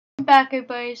back,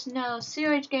 everybody. So now,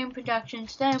 Series Game Production.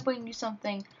 Today I'm bringing you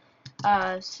something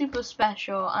super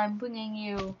special. I'm bringing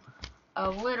you a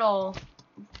little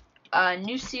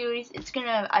new series.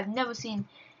 I've never seen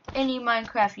any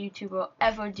Minecraft YouTuber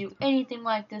ever do anything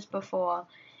like this before.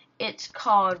 It's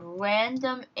called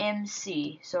Random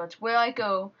MC. So it's where I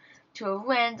go to a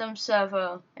random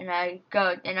server and I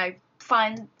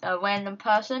find a random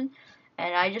person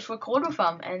and I just record with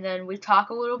them, and then we talk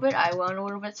a little bit. I learn a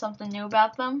little bit something new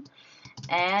about them,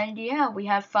 and yeah, we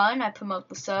have fun. I promote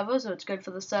the server, so it's good for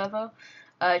the server.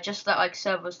 Just that like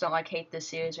servers don't like hate this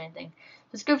series or anything.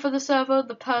 It's good for the server.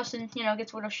 The person,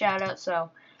 gets a little shout out.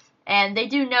 So, and they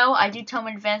do know. I do tell them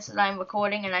in advance that I'm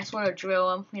recording, and I sort of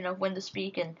drill them, when to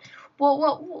speak and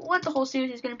what the whole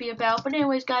series is going to be about. But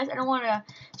anyways, guys, I don't want to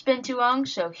spend too long.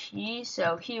 So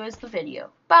here is the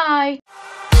video. Bye.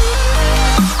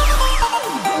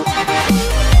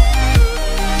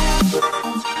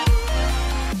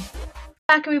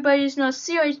 Back, everybody. It's no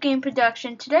Series Game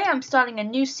Production. Today I'm starting a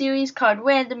new series called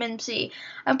Random MC.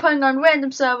 I'm playing on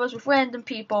random servers with random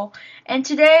people, and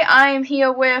today I am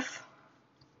here with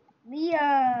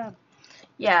Liam.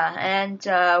 Yeah, and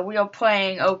we are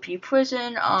playing OP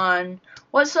Prison on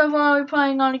what server are we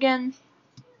playing on again?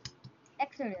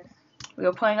 Exodus. We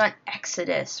are playing on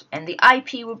Exodus, and the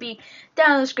IP will be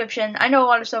down in the description. I know a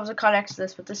lot of servers are called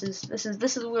Exodus, but this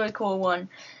is a really cool one.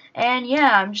 And yeah,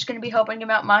 I'm just gonna be helping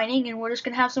him out mining, and we're just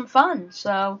gonna have some fun.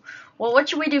 So, well, what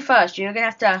should we do first? You're gonna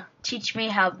have to teach me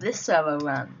how this server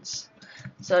runs.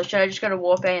 So should I just go to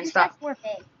Warp A and stop? Warp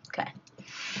A. Okay.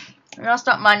 And I'll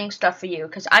stop mining stuff for you,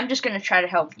 because I'm just gonna try to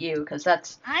help you, because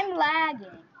that's. I'm lagging.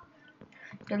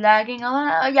 You're lagging a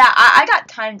lot. Yeah, I got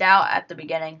timed out at the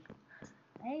beginning.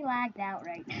 I lagged out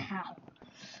right now.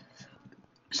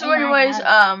 So anyways,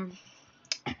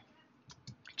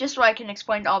 just so I can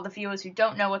explain to all the viewers who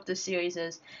don't know what this series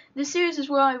is. This series is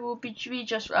where I will be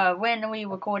just randomly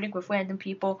recording with random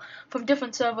people from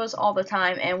different servers all the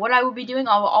time. And what I will be doing,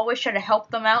 I will always try to help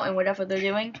them out in whatever they're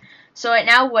doing. So right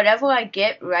now, whatever I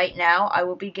get right now, I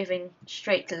will be giving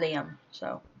straight to Liam.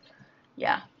 So,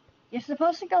 yeah. You're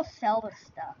supposed to go sell the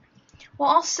stuff. Well,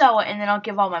 I'll sell it and then I'll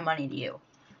give all my money to you.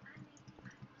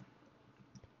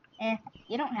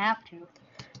 You don't have to.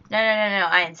 No,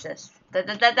 I insist.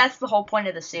 That's the whole point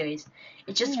of the series.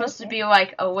 It's just supposed to be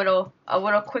like a little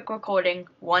quick recording,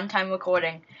 one-time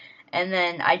recording, and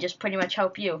then I just pretty much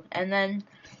help you. And then,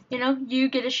 you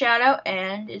get a shout out,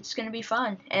 and it's gonna be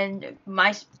fun. And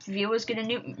my viewers get to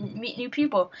meet new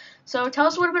people. So tell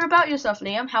us a little bit about yourself,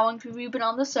 Liam. How long have you been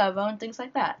on the server and things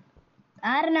like that?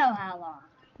 I don't know how long.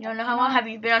 You don't know how long? Have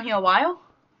you been on here a while?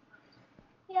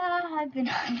 Yeah, I've been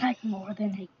on like more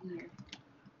than a year.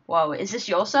 Whoa, is this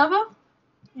your server?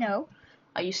 No.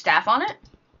 Are you staff on it?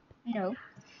 No.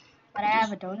 But I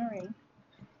have a donor ring.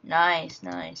 Nice,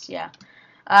 yeah.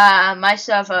 My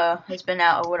server has been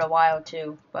out a little while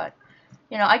too, but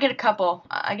I get a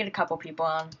couple people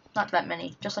on. Not that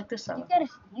many, just like this server.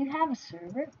 You have a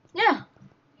server? Yeah.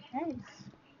 Nice.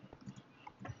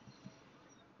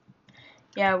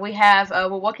 Yeah, we have,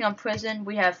 we're working on Prison,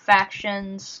 we have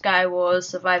Factions, Sky Wars,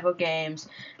 Survival Games,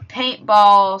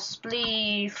 Paintball,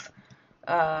 Spleef,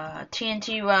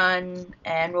 TNT Run,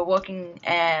 and we're working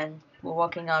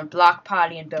on Block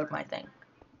Party and Build My Thing.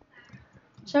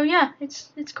 So yeah,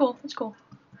 it's cool,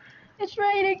 It's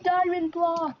raining diamond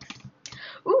blocks.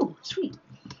 Ooh, sweet.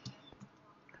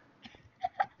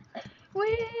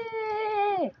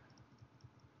 Whee!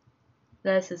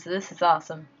 This is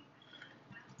awesome.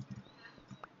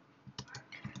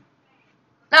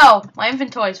 No, my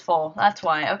inventory's full. That's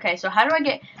why. Okay, so how do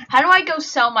I go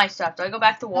sell my stuff? Do I go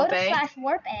back to Warp A? Go to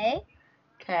 /Warp A.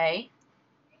 Okay.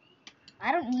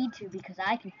 I don't need to because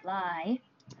I can fly.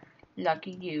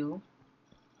 Lucky you.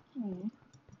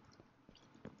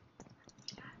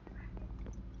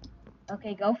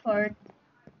 Okay, go forward.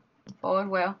 Forward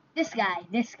where? This guy.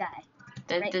 This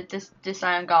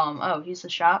Iron Golem. Oh, he's the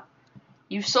shop.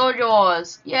 You sold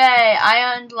yours. Yay!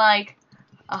 I earned like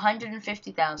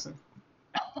 150,000.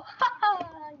 Yeah.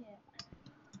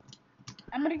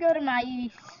 I'm gonna go to my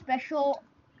special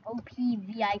OP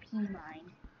VIP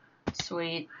mine.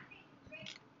 Sweet.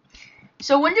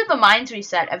 So when do the mines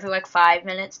reset? Every like 5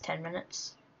 minutes, 10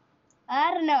 minutes?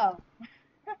 I don't know.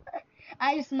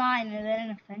 I just mine and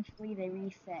then eventually they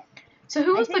reset. So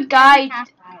who was the guy?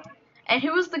 And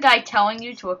who was the guy telling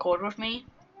you to record with me?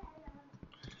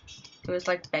 Who was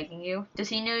like begging you? Does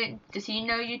he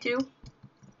know you too?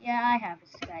 Yeah, I have a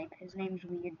Skype. His name's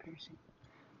Weird Person.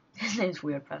 His name's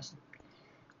Weird Person.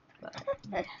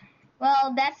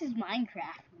 Well, that's his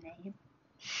Minecraft name.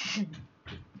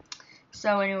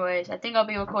 So anyways, I think I'll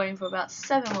be recording for about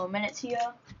 7 more minutes here.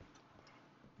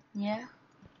 Yeah.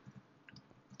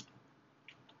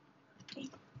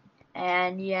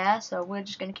 And yeah, so we're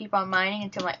just gonna keep on mining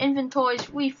until my inventory's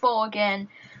full again.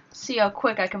 See how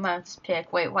quick I can mine this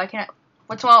pick. Wait, why can't I?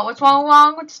 What's wrong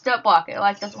with the step block? It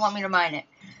like doesn't want me to mine it.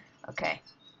 Okay.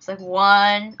 It's like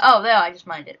one. Oh, there, I just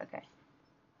mined it. Okay.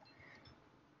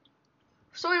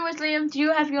 So anyways, Liam, do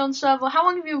you have your own server? How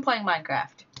long have you been playing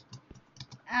Minecraft?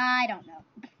 I don't know.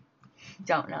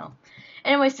 Don't know.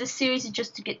 Anyways, this series is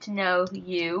just to get to know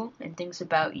you and things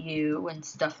about you and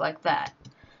stuff like that.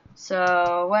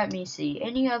 So let me see.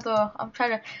 Any other?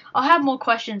 I'll have more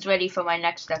questions ready for my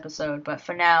next episode, but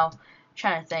for now, I'm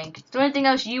trying to think. Is there anything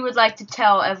else you would like to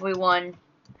tell everyone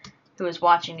who is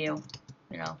watching you?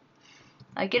 You know,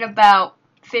 I get about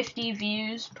 50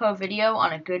 views per video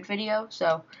on a good video,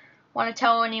 so want to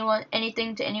tell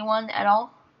anything to anyone at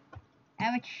all? I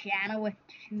have a channel with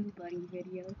 2 buddy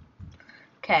videos.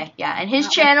 Okay, yeah, and his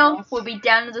Not channel will be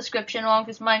down in the description along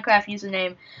with his Minecraft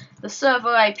username, the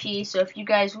server IP. So if you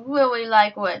guys really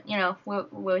like what,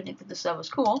 really think that the server's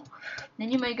cool,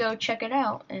 then you may go check it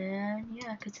out. And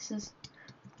yeah, because this is,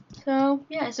 so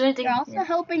yeah, is there anything? You're also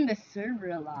helping the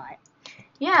server a lot.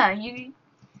 Yeah,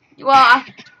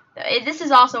 this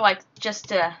is also like just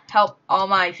to help all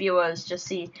my viewers just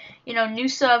see, new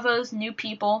servers, new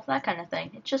people, that kind of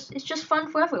thing. It's just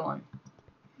fun for everyone.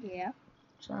 Yeah.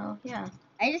 So yeah.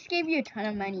 I just gave you a ton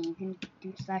of money. You can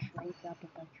do slash rank up a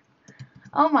bunch.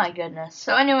 Oh my goodness.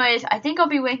 So anyways, I think I'll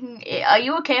be ranking. Are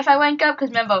you okay if I rank up? Because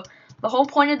remember, the whole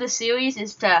point of the series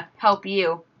is to help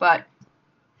you. But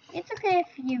it's okay if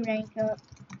you rank up.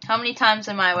 How many times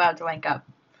am I allowed to rank up?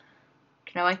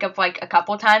 Can I rank up like a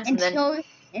couple times until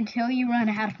you run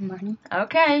out of money?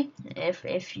 Okay.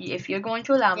 If you're going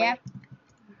to allow me. Yeah.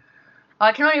 Oh,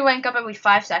 I can only rank up every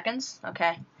 5 seconds.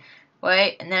 Okay.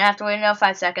 Wait, and then I have to wait another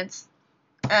 5 seconds.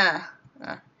 No,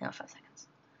 5 seconds.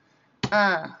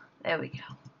 There we go.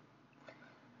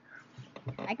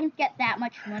 I can get that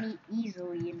much money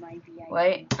easily in my VIP.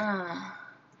 Wait. Oh,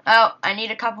 I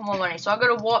need a couple more money, so I'll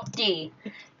go to Warp D.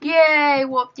 Yay,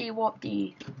 Warp D, Warp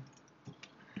D.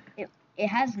 It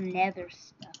has nether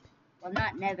stuff. Well,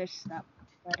 not nether stuff,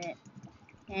 but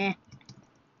Ooh,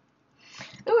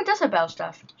 it does have bell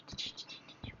stuff.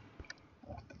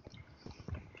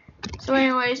 So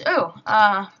anyways,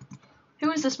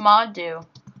 who does this mod do?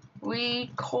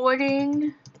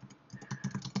 Recording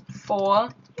for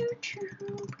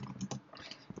YouTube.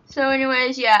 So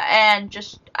anyways, yeah, and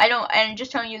just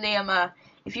telling you, Liam,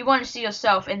 if you want to see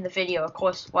yourself in the video, of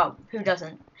course, well, who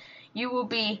doesn't? You will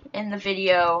be in the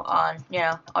video on,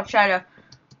 I'll try to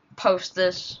post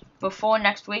this before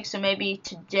next week, so maybe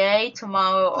today,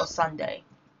 tomorrow, or Sunday.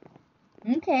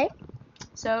 Okay.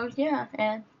 So yeah,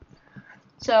 and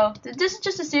so this is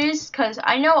just a series because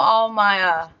I know all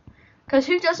my because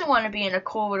who doesn't want to be in a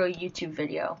cool little YouTube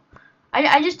video?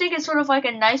 I just think it's sort of like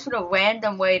a nice little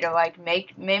random way to like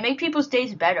make people's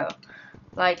days better.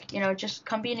 Like, just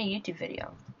come be in a YouTube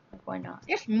video. Like, why not?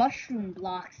 Just mushroom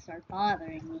blocks are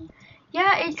bothering me.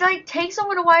 Yeah, it like takes a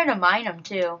little while to mine them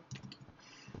too.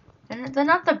 And they're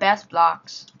not the best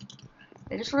blocks.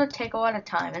 They just sort of take a lot of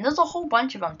time, and there's a whole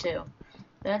bunch of them too.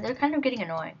 They're kind of getting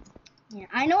annoying. Yeah,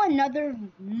 I know another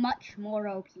much more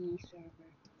OP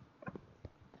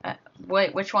server.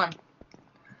 Wait, which one?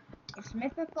 It's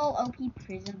Mythical OP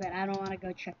Prison, but I don't want to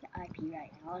go check the IP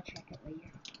right now. I'll check it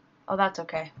later. Oh, that's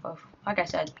okay. Well, like I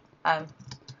said,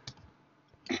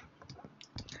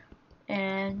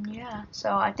 and yeah,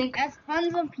 so I think there's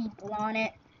tons of people on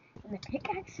it, and the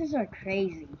pickaxes are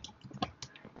crazy.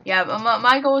 Yeah, but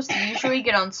my goal is to usually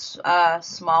get on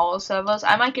smaller servers.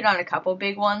 I might get on a couple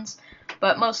big ones,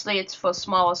 but mostly it's for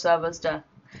smaller servers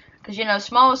because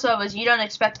smaller servers, you don't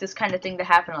expect this kind of thing to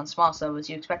happen on small servers.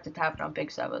 You expect it to happen on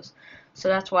big servers. So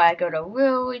that's why I go to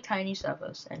really tiny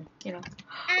servers, and oh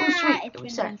sweet, it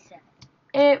reset.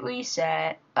 It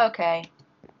reset. Okay.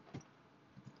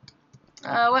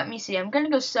 Let me see. I'm gonna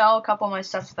go sell a couple of my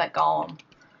stuff to that golem.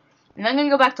 And I'm going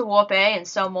to go back to Warp A and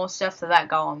sell more stuff to that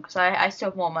golem, because I still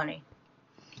have more money.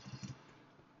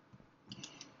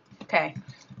 Okay.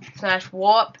 So that's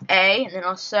Warp A, and then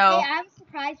I'll sell... Hey, I have a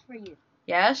surprise for you.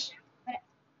 Yes?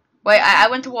 Wait, I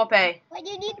went to Warp A. But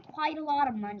you need quite a lot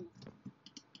of money.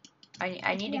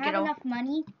 I need to get... Do you have enough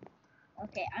money?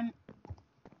 Okay,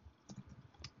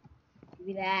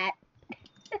 do that.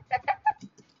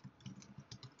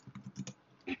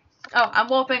 Oh, I'm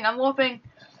warping.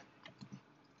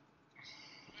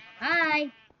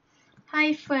 Hi.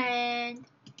 Hi, friend.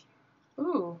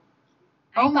 Ooh.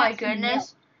 Oh my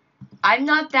goodness. I'm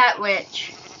not that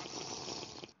rich.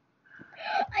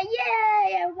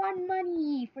 Yay! I won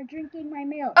money for drinking my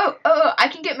milk. Oh, I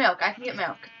can get milk.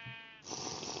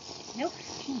 Nope.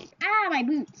 sheep. Ah, my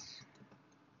boots.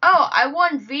 Oh, I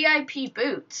won VIP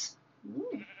boots.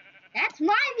 Ooh, that's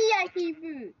my VIP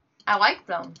boot. I like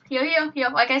them. Here.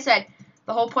 Like I said,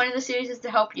 the whole point of the series is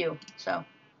to help you. So.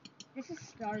 This is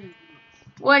starter boots.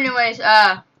 Well, anyways,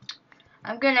 I'm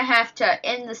gonna have to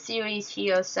end the series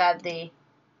here, sadly.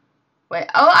 Wait,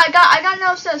 oh, I got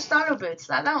no set of starter boots.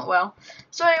 That went well.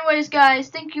 So, anyways, guys,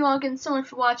 thank you all again so much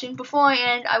for watching. Before I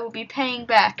end, I will be paying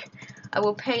back. I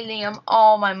will pay Liam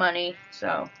all my money.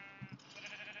 So,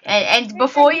 and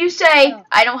before you say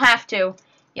I don't have to,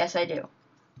 yes, I do.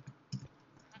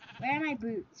 Where are my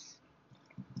boots?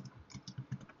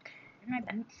 Where are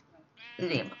my boots go?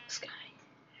 liamofthesky.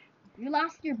 You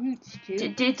lost your boots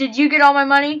too. Did you get all my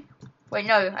money? Wait,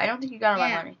 no, I don't think you got all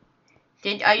my money.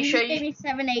 Are you sure you gave me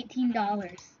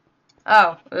 $18.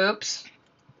 Oh, oops.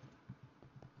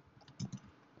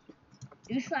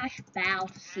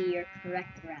 /bow to see your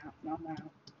correct route. No.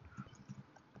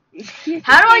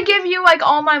 How do I give you like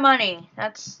all my money?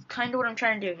 That's kind of what I'm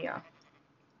trying to do here.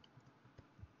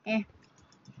 I'm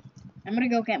gonna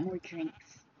go get more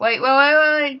drinks. Wait.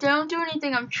 Don't do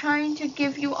anything. I'm trying to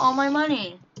give you all my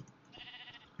money.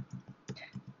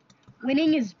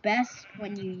 Winning is best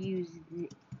when you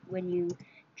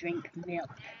drink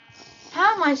milk.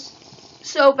 How am I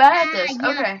so bad at this?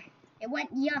 Yuck. Okay. It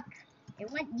went yuck. It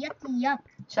went yucky.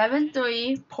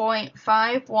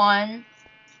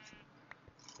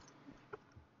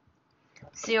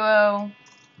 73.510.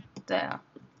 There.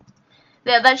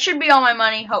 That should be all my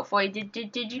money. Hopefully.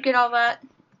 Did you get all that?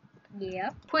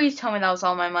 Yep. Please tell me that was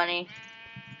all my money.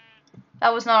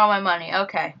 That was not all my money.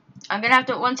 Okay. I'm gonna have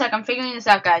to. One sec. I'm figuring this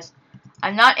out, guys.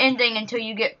 I'm not ending until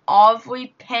you get every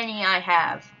penny I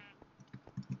have.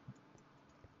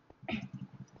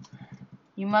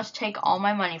 You must take all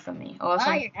my money from me. While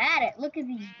you're at it, look at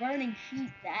these burning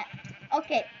sheep.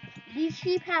 Okay, these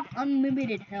sheep have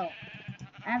unlimited health.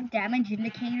 I have damage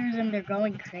indicators and they're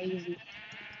going crazy.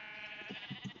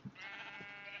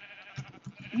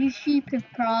 These sheep have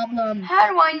problems. How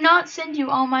do I not send you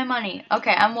all my money?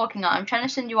 Okay, I'm working on it. I'm trying to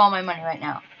send you all my money right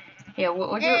now. Here,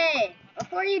 Hey,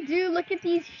 before you do, look at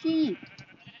these sheep.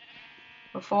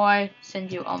 Before I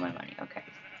send you all my money, okay.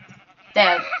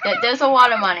 There's a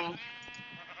lot of money.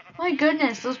 My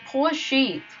goodness, those poor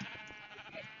sheep.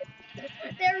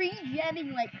 They're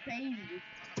regenning like crazy.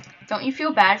 Don't you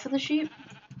feel bad for the sheep?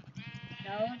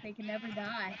 No, they can never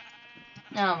die.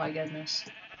 Oh my goodness.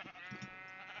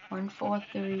 1, 4,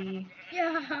 3.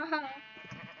 Yeah.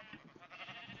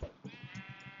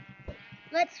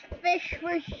 Let's fish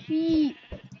for sheep.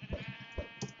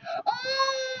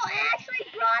 Oh, I actually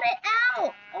brought it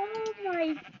out. Oh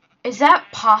my. Is that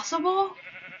possible?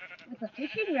 With a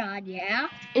fishing rod, yeah.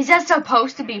 Is that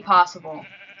supposed to be possible?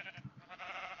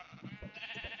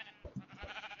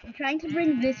 I'm trying to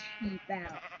bring this sheep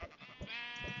out.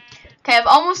 Okay, I've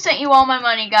almost sent you all my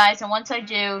money, guys, and once I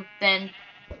do, then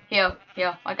here,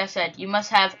 like I said, you must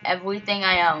have everything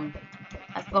I own.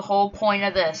 That's the whole point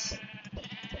of this.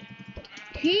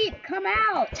 Sheep, come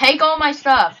out! Take all my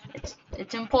stuff.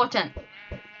 It's important.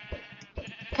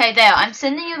 Okay, there. I'm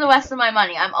sending you the rest of my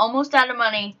money. I'm almost out of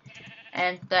money.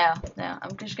 And there.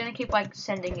 I'm just gonna keep like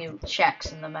sending you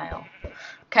checks in the mail.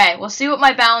 Okay, we'll see what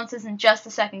my balance is in just a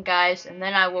second, guys, and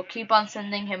then I will keep on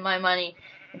sending him my money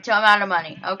until I'm out of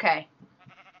money. Okay.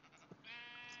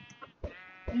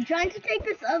 I'm trying to take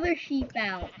this other sheep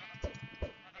out.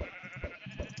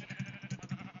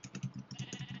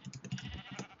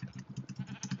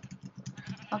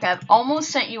 Okay, I've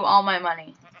almost sent you all my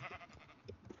money.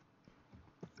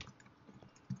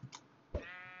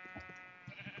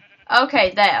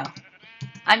 Okay, there.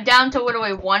 I'm down to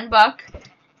literally $1,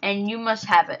 and you must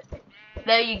have it.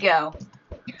 There you go.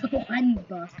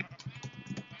 $1.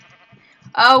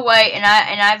 Oh wait, and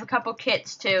I have a couple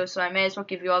kits too, so I may as well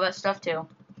give you all that stuff too.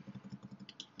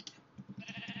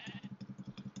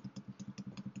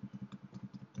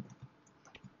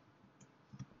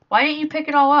 Why didn't you pick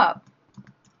it all up?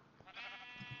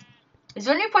 Is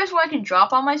there any place where I can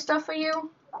drop all my stuff for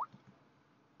you?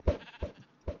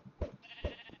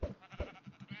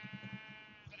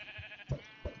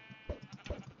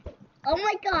 Oh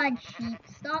my god, sheep,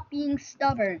 stop being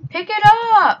stubborn. Pick it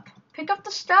up! Pick up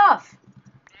the stuff.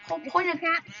 Whole point of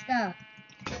crap stuff.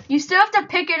 You still have to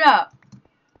pick it up.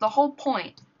 The whole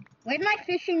point. Where'd my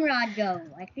fishing rod go?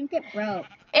 I think it broke.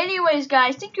 Anyways,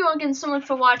 guys, thank you all again so much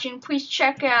for watching. Please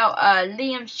check out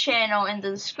Liam's channel in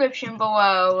the description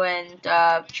below, and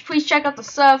please check out the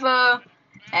server.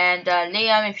 And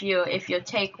Liam, if you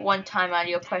take one time out of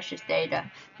your precious data,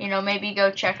 you know, maybe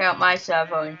go check out my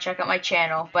server and check out my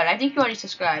channel. But I think you already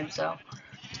subscribed, so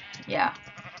yeah.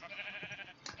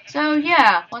 So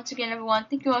yeah, once again everyone,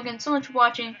 thank you all again so much for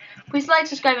watching. Please like,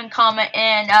 subscribe, and comment.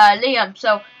 And Liam,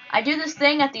 so I do this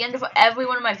thing at the end of every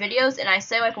one of my videos, and I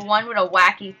say like one with a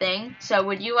wacky thing. So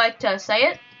would you like to say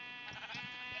it?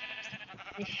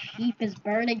 The sheep is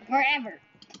burning forever.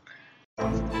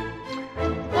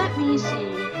 Let me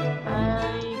see.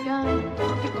 I got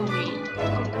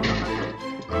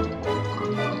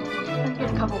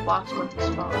a couple blocks worth of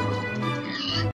spawn.